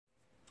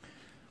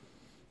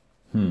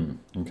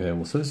Okay,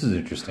 well, so this is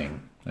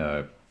interesting.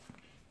 Let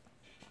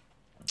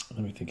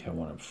me think how I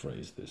want to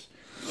phrase this.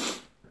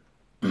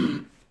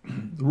 The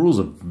rules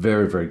are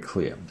very, very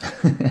clear.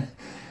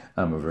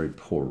 I'm a very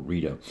poor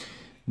reader.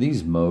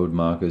 These mode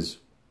markers,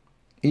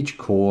 each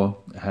core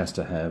has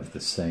to have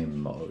the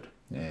same mode.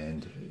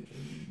 And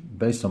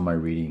based on my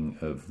reading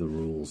of the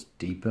rules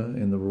deeper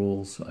in the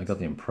rules, I got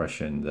the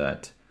impression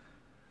that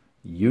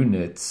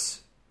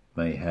units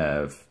may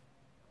have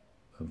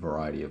a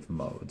variety of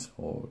modes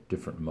or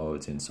different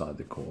modes inside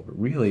the core. But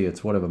really,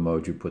 it's whatever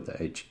mode you put the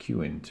HQ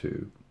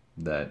into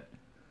that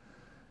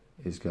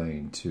is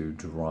going to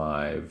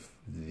drive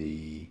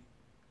the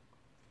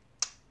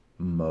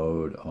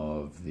mode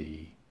of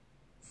the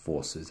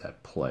forces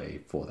at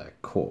play for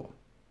that core.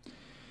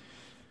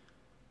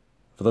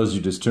 For those of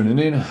you just tuning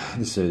in,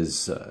 this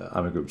is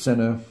I'm a Group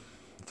Center,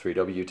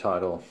 3W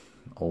title,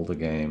 older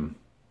game,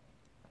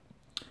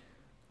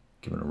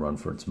 given a run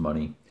for its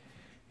money.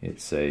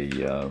 It's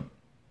a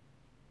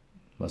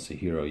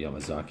Masahiro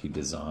Yamazaki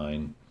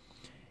design,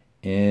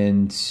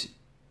 and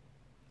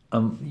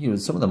you know,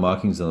 some of the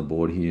markings on the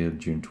board here: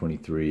 June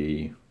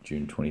 23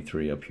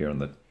 up here on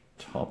the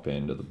top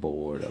end of the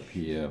board up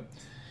here.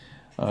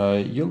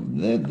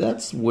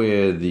 That's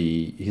where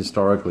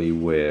historically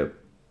where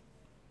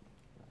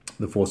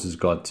the forces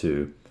got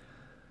to,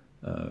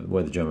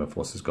 where the German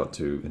forces got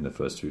to in the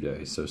first 2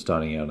 days. So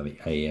starting out on the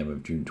AM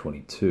of June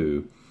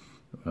 22,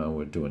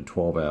 we're doing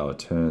 12-hour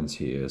turns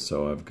here.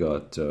 So I've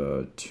got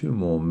 2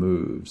 more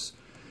moves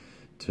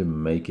to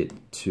make it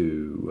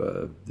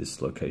to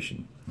this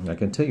location. And I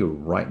can tell you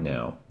right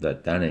now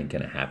that that ain't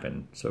going to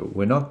happen. So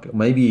we're not,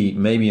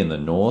 maybe in the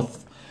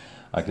north,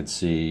 I could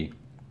see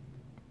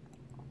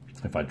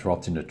if I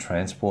dropped into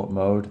transport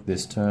mode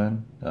this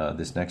turn,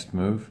 this next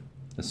move,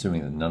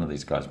 assuming that none of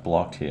these guys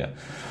blocked here,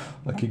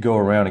 I could go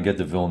around and get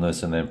the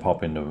Vilnius and then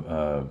pop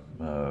into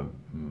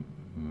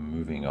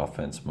moving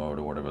offense mode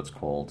or whatever it's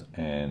called,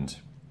 and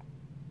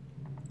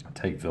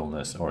take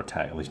Vilnius, or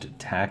at least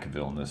attack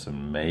Vilnius,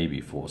 and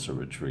maybe force a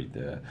retreat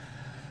there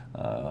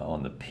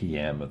on the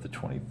PM of the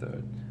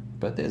 23rd.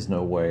 But there's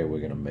no way we're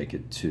going to make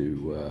it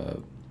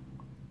to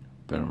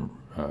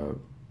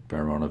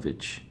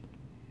Baronovici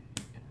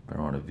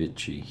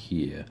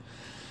here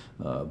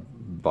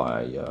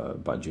by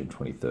June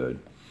 23rd.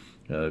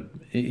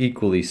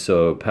 Equally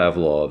so,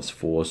 Pavlov's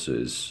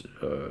forces,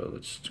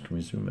 can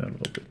we zoom out a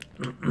little bit?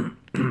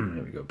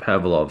 There we go.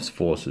 Pavlov's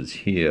forces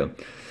here,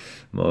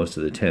 most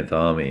of the 10th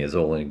Army is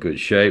all in good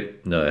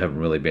shape. No, they haven't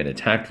really been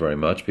attacked very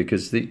much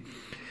because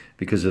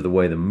of the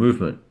way the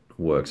movement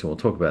works, and we'll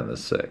talk about it in a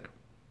sec.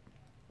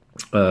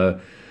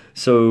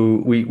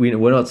 So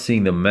we're not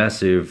seeing the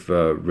massive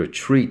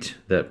retreat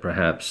that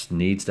perhaps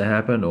needs to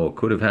happen, or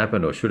could have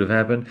happened, or should have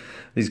happened.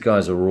 These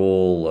guys are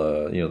all,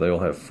 they all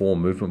have 4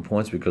 movement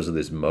points because of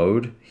this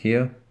mode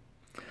here.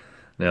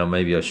 Now,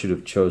 maybe I should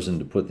have chosen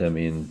to put them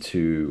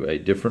into a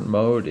different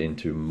mode,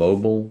 into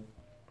mobile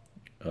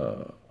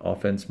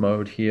offense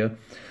mode here.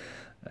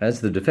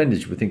 As the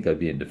defenders, you would think they'd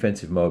be in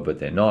defensive mode, but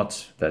they're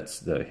not. That's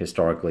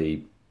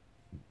historically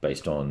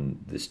based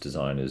on this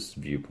designer's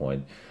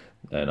viewpoint.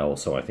 And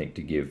also, I think,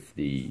 to give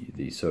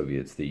the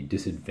Soviets the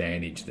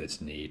disadvantage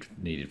that's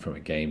needed from a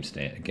game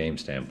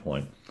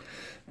standpoint,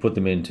 put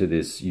them into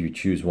this, you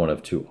choose one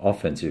of 2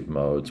 offensive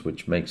modes,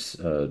 which makes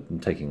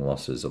taking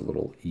losses a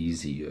little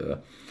easier.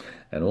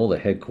 And all the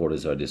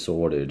headquarters are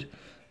disordered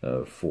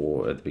at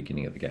the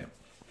beginning of the game.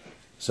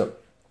 So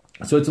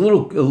it's a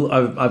little.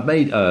 I've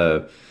made.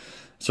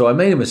 So I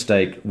made a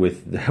mistake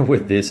with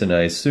this, and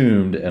I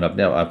assumed, and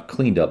I've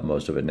cleaned up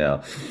most of it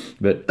now,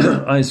 but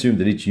I assumed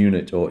that each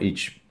unit or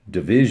each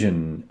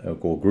division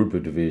or group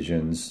of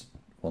divisions,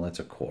 well, that's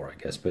a corps,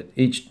 I guess, but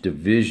each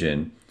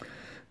division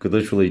could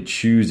literally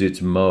choose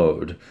its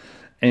mode.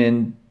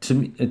 And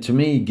to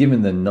me,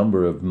 given the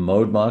number of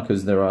mode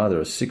markers there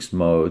are 6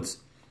 modes,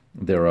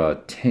 there are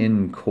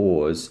 10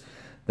 corps.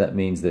 That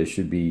means there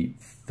should be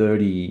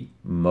 30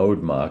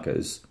 mode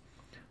markers,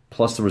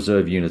 plus the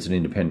reserve units and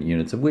independent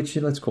units, of which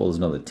let's call as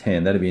another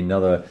 10. That'd be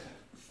another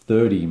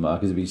 30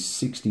 markers. It'd be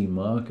 60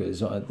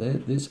 markers.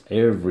 There's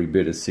every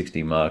bit of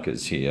 60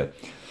 markers here,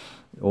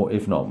 or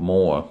if not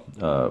more,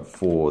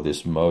 for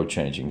this mode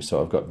changing.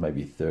 So I've got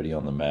maybe 30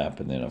 on the map,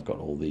 and then I've got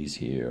all these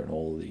here and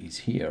all these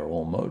here,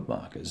 all mode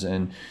markers.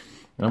 And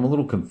I'm a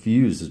little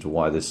confused as to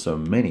why there's so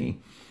many.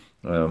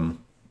 And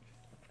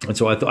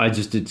so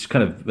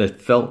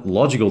it felt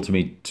logical to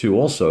me too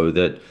also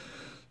that,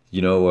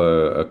 you know,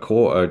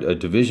 a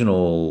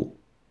divisional,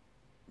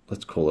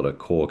 let's call it a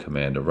corps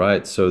commander,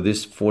 right? So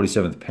this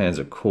 47th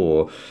Panzer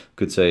Corps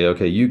could say,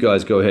 okay, you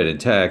guys go ahead and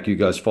attack, you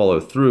guys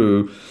follow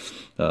through.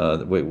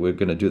 We're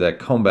going to do that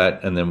combat,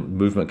 and then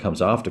movement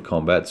comes after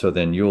combat. So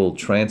then you'll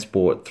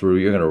transport through,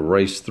 you're going to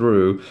race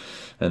through,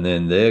 and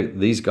then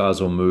these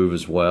guys will move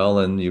as well,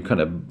 and you kind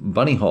of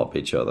bunny hop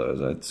each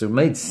other. So it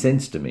made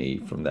sense to me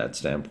from that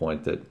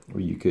standpoint that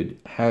you could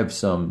have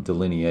some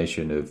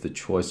delineation of the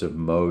choice of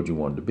mode you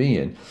wanted to be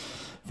in.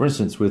 For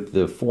instance, with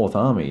the 4th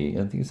Army,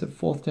 I think it's the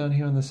 4th down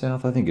here in the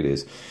south, I think it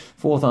is.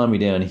 4th Army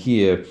down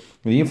here,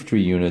 the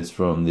infantry units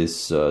from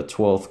this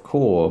 12th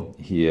Corps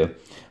here,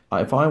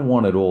 if I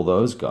wanted all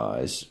those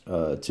guys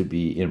to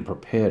be in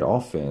prepared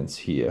offense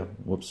here,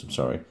 whoops, I'm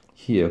sorry,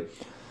 here,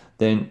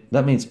 then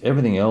that means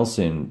everything else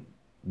in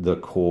the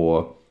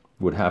Corps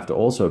would have to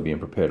also be in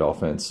prepared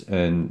offense,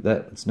 and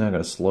that's now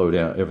going to slow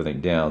down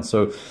everything down.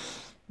 So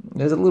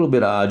there's a little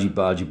bit of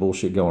argy-bargy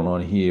bullshit going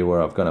on here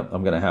where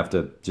I'm gonna have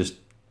to just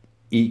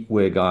eat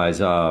where guys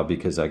are,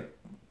 because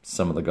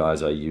some of the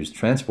guys I use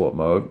transport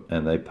mode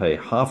and they pay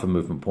half a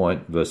movement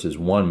point versus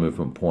 1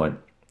 movement point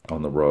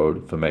on the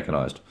road for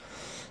mechanized.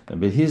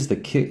 But here's the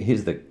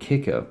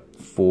kicker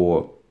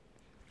for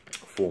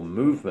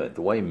movement.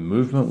 The way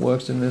movement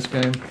works in this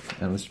game,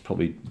 and this is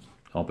probably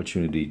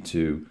opportunity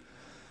to,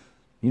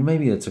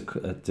 maybe it's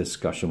a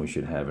discussion we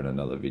should have in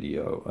another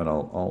video, and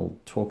I'll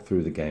talk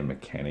through the game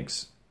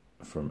mechanics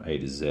from A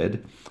to Z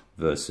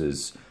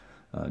versus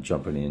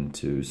jumping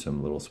into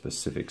some little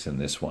specifics in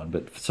this one.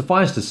 But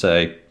suffice to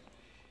say,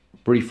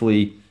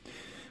 briefly,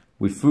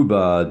 we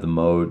foobarred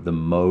the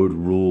mode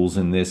rules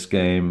in this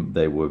game.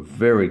 They were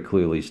very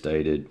clearly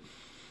stated.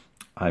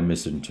 I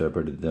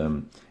misinterpreted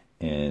them,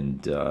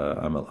 and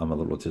I'm a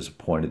little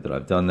disappointed that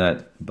I've done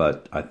that,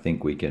 but I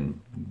think we can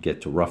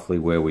get to roughly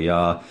where we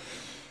are,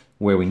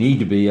 where we need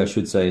to be, I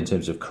should say, in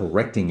terms of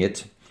correcting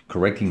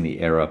the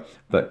error,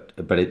 but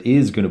it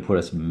is going to put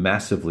us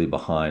massively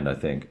behind, I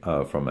think,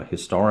 from a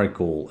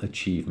historical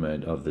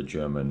achievement of the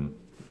German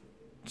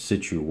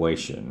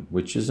situation,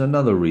 which is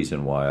another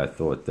reason why I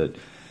thought that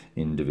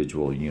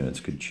individual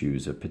units could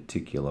choose a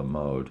particular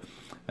mode.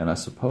 And I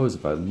suppose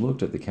if I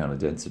looked at the counter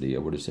density, I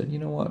would have said, you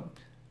know what,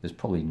 there's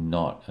probably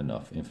not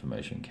enough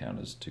information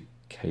counters to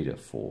cater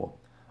for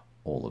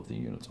all of the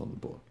units on the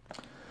board.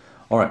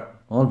 All right,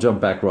 I'll jump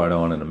back right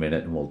on in a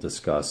minute and we'll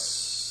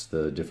discuss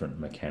the different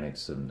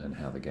mechanics and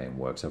how the game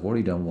works. I've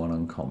already done one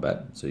on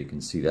combat, so you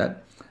can see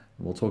that.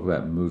 We'll talk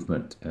about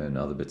movement and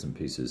other bits and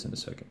pieces in a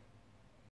second.